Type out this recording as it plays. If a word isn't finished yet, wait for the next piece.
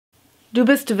Du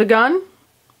bist vegan?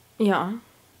 Ja.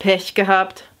 Pech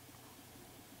gehabt.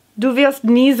 Du wirst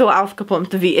nie so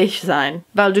aufgepumpt wie ich sein,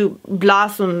 weil du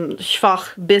blass und schwach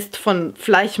bist von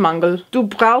Fleischmangel. Du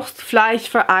brauchst Fleisch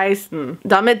für Eisen,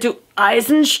 damit du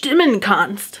Eisen stimmen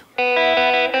kannst.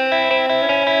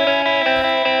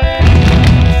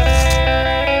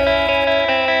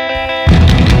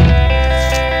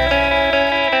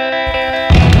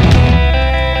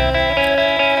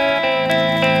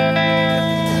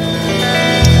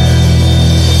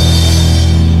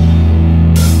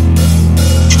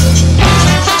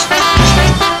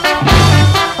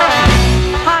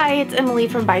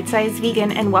 From Bite-Size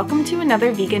Vegan, and welcome to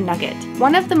another Vegan Nugget.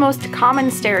 One of the most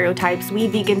common stereotypes we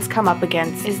vegans come up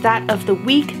against is that of the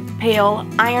weak, pale,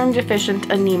 iron-deficient,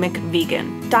 anemic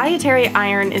vegan. Dietary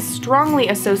iron is strongly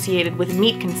associated with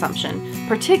meat consumption,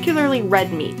 particularly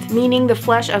red meat, meaning the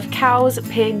flesh of cows,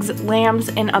 pigs, lambs,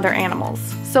 and other animals.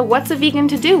 So what's a vegan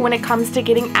to do when it comes to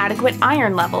getting adequate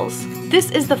iron levels? This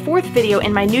is the fourth video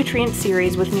in my nutrient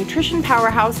series with nutrition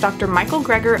powerhouse Dr. Michael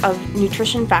Greger of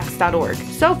nutritionfacts.org.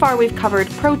 So far we've covered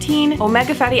protein,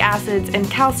 omega fatty acids,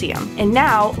 and calcium. And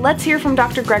now let's hear from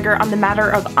Dr. Greger on the matter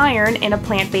of iron in a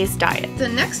plant-based diet. The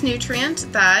next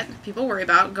nutrient that people worry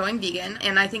about going vegan,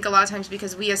 and I think a lot of times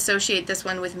because we associate this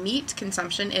one with meat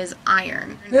consumption, is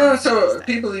iron. Yeah, so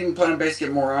people eating plant-based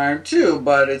get more iron too,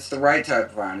 but it's the right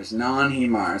type of iron. It's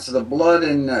non-heme iron. So the blood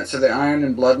and so the iron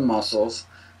in blood and muscles,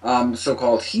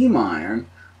 so-called heme iron,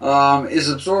 is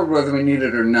absorbed whether we need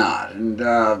it or not. And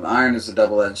iron is a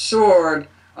double-edged sword.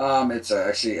 It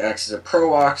actually acts as a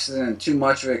pro-oxidant, and too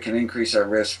much of it can increase our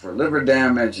risk for liver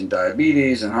damage and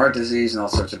diabetes and heart disease and all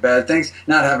sorts of bad things.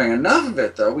 Not having enough of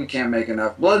it, though, we can't make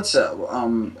enough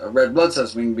red blood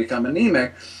cells, we can become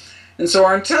anemic. And so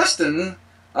our intestine,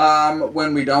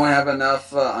 when we don't have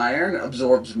enough iron,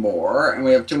 absorbs more, and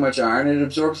we have too much iron, it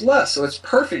absorbs less. So it's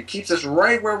perfect, keeps us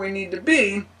right where we need to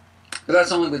be, but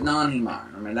that's only with non-heme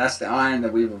iron. I mean, that's the iron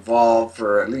that we've evolved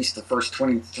for at least the first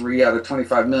 23 out of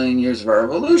 25 million years of our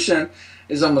evolution,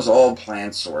 is almost all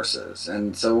plant sources.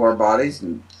 And so our bodies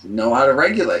know how to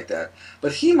regulate that.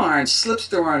 But heme iron slips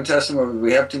through our intestine whether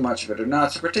we have too much of it or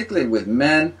not. So particularly with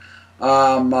men,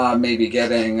 maybe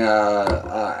getting,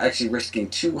 actually risking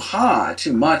too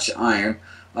much iron,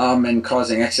 and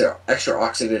causing extra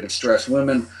oxidative stress.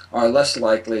 Women are less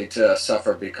likely to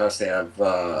suffer because they have,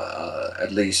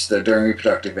 at least during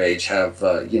reproductive age, have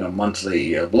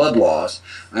monthly blood loss,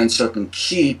 and so can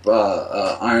keep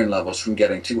iron levels from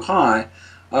getting too high.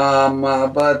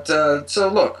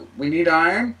 So look, we need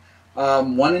iron.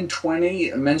 1 in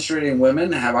 20 menstruating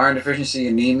women have iron deficiency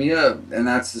anemia, and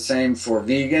that's the same for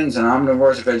vegans and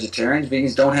omnivores and vegetarians.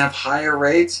 Vegans don't have higher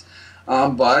rates,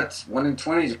 but 1 in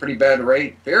 20 is a pretty bad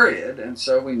rate, period, and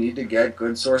so we need to get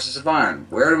good sources of iron.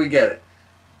 Where do we get it?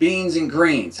 Beans and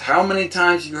greens. How many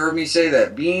times have you heard me say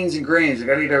that? Beans and greens. We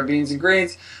got to eat our beans and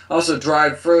greens. Also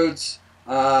dried fruits,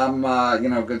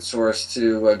 good source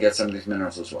to get some of these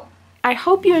minerals as well. I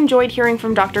hope you enjoyed hearing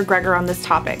from Dr. Greger on this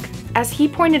topic. As he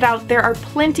pointed out, there are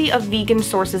plenty of vegan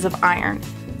sources of iron,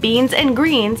 beans and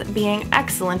greens being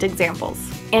excellent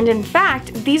examples. And in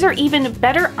fact, these are even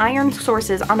better iron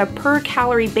sources on a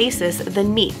per-calorie basis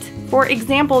than meat. For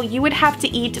example, you would have to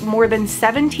eat more than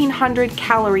 1,700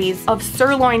 calories of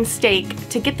sirloin steak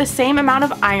to get the same amount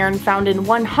of iron found in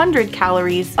 100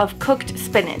 calories of cooked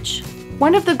spinach.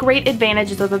 One of the great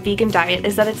advantages of a vegan diet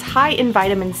is that it's high in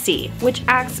vitamin C, which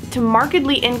acts to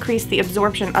markedly increase the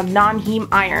absorption of non-heme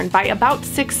iron by about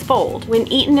 6-fold when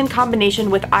eaten in combination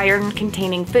with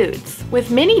iron-containing foods. With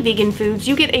many vegan foods,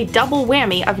 you get a double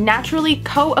whammy of naturally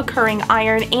co-occurring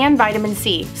iron and vitamin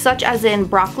C, such as in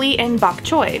broccoli and bok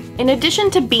choy. In addition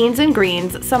to beans and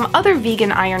greens, some other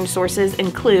vegan iron sources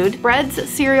include breads,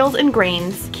 cereals, and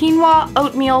grains, quinoa,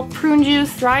 oatmeal, prune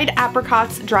juice, dried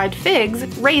apricots, dried figs,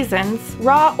 raisins,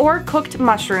 raw or cooked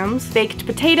mushrooms, baked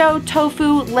potato,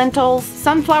 tofu, lentils,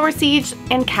 sunflower seeds,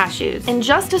 and cashews. And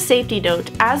just a safety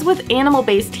note, as with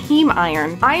animal-based heme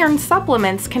iron, iron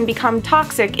supplements can become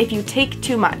toxic if you take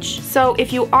too much. So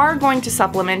if you are going to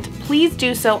supplement, please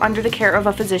do so under the care of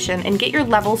a physician and get your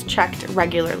levels checked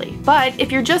regularly. But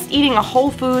if you're just eating a whole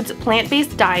foods,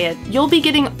 plant-based diet, you'll be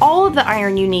getting all of the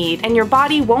iron you need and your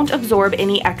body won't absorb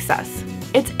any excess.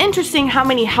 It's interesting how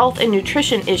many health and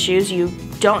nutrition issues you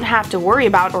don't have to worry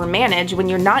about or manage when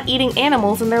you're not eating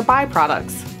animals and their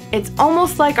byproducts. It's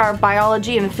almost like our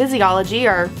biology and physiology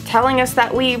are telling us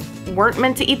that we weren't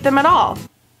meant to eat them at all.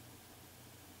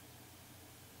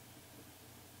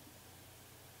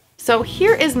 So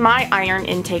here is my iron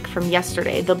intake from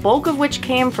yesterday, the bulk of which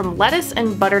came from lettuce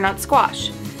and butternut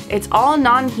squash. It's all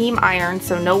non-heme iron,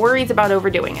 so no worries about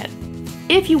overdoing it.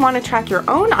 If you want to track your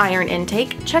own iron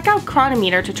intake, check out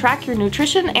Chronometer to track your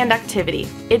nutrition and activity.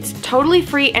 It's totally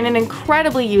free and an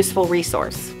incredibly useful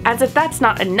resource. As if that's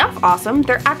not enough awesome,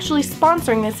 they're actually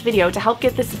sponsoring this video to help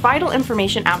get this vital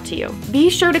information out to you. Be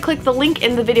sure to click the link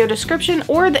in the video description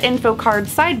or the info card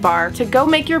sidebar to go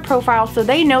make your profile so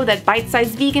they know that Bite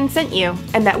Size Vegan sent you,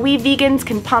 and that we vegans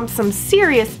can pump some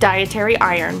serious dietary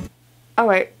iron. Oh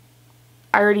wait,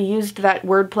 I already used that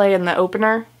wordplay in the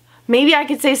opener. Maybe I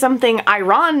could say something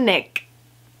ironic.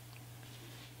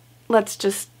 Let's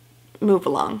just move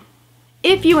along.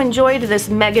 If you enjoyed this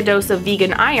mega dose of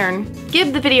vegan iron,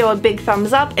 give the video a big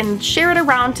thumbs up and share it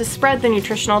around to spread the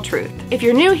nutritional truth. If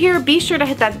you're new here, be sure to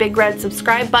hit that big red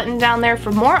subscribe button down there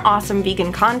for more awesome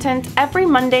vegan content every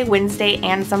Monday, Wednesday,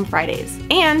 and some Fridays.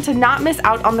 And to not miss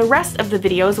out on the rest of the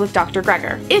videos with Dr.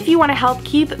 Greger. If you want to help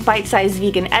keep Bite Size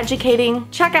Vegan educating,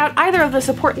 check out either of the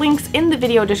support links in the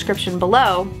video description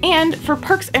below. And for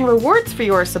perks and rewards for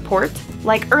your support,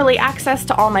 like early access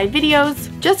to all my videos,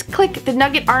 just click the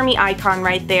Nugget Army icon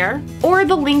right there, or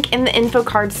the link in the info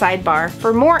card sidebar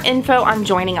for more info on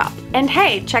joining up. And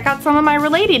hey, check out some of my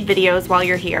related videos while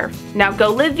you're here. Now go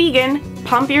live vegan,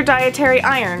 pump your dietary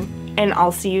iron, and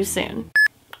I'll see you soon.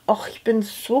 Oh, ich bin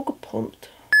so gepumpt.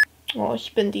 Oh,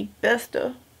 ich bin die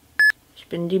Beste. Ich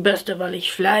bin die Beste, weil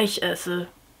ich Fleisch esse.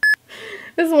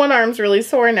 This one arm's really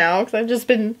sore now because I've just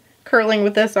been curling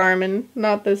with this arm and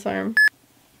not this arm.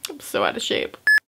 I'm so out of shape.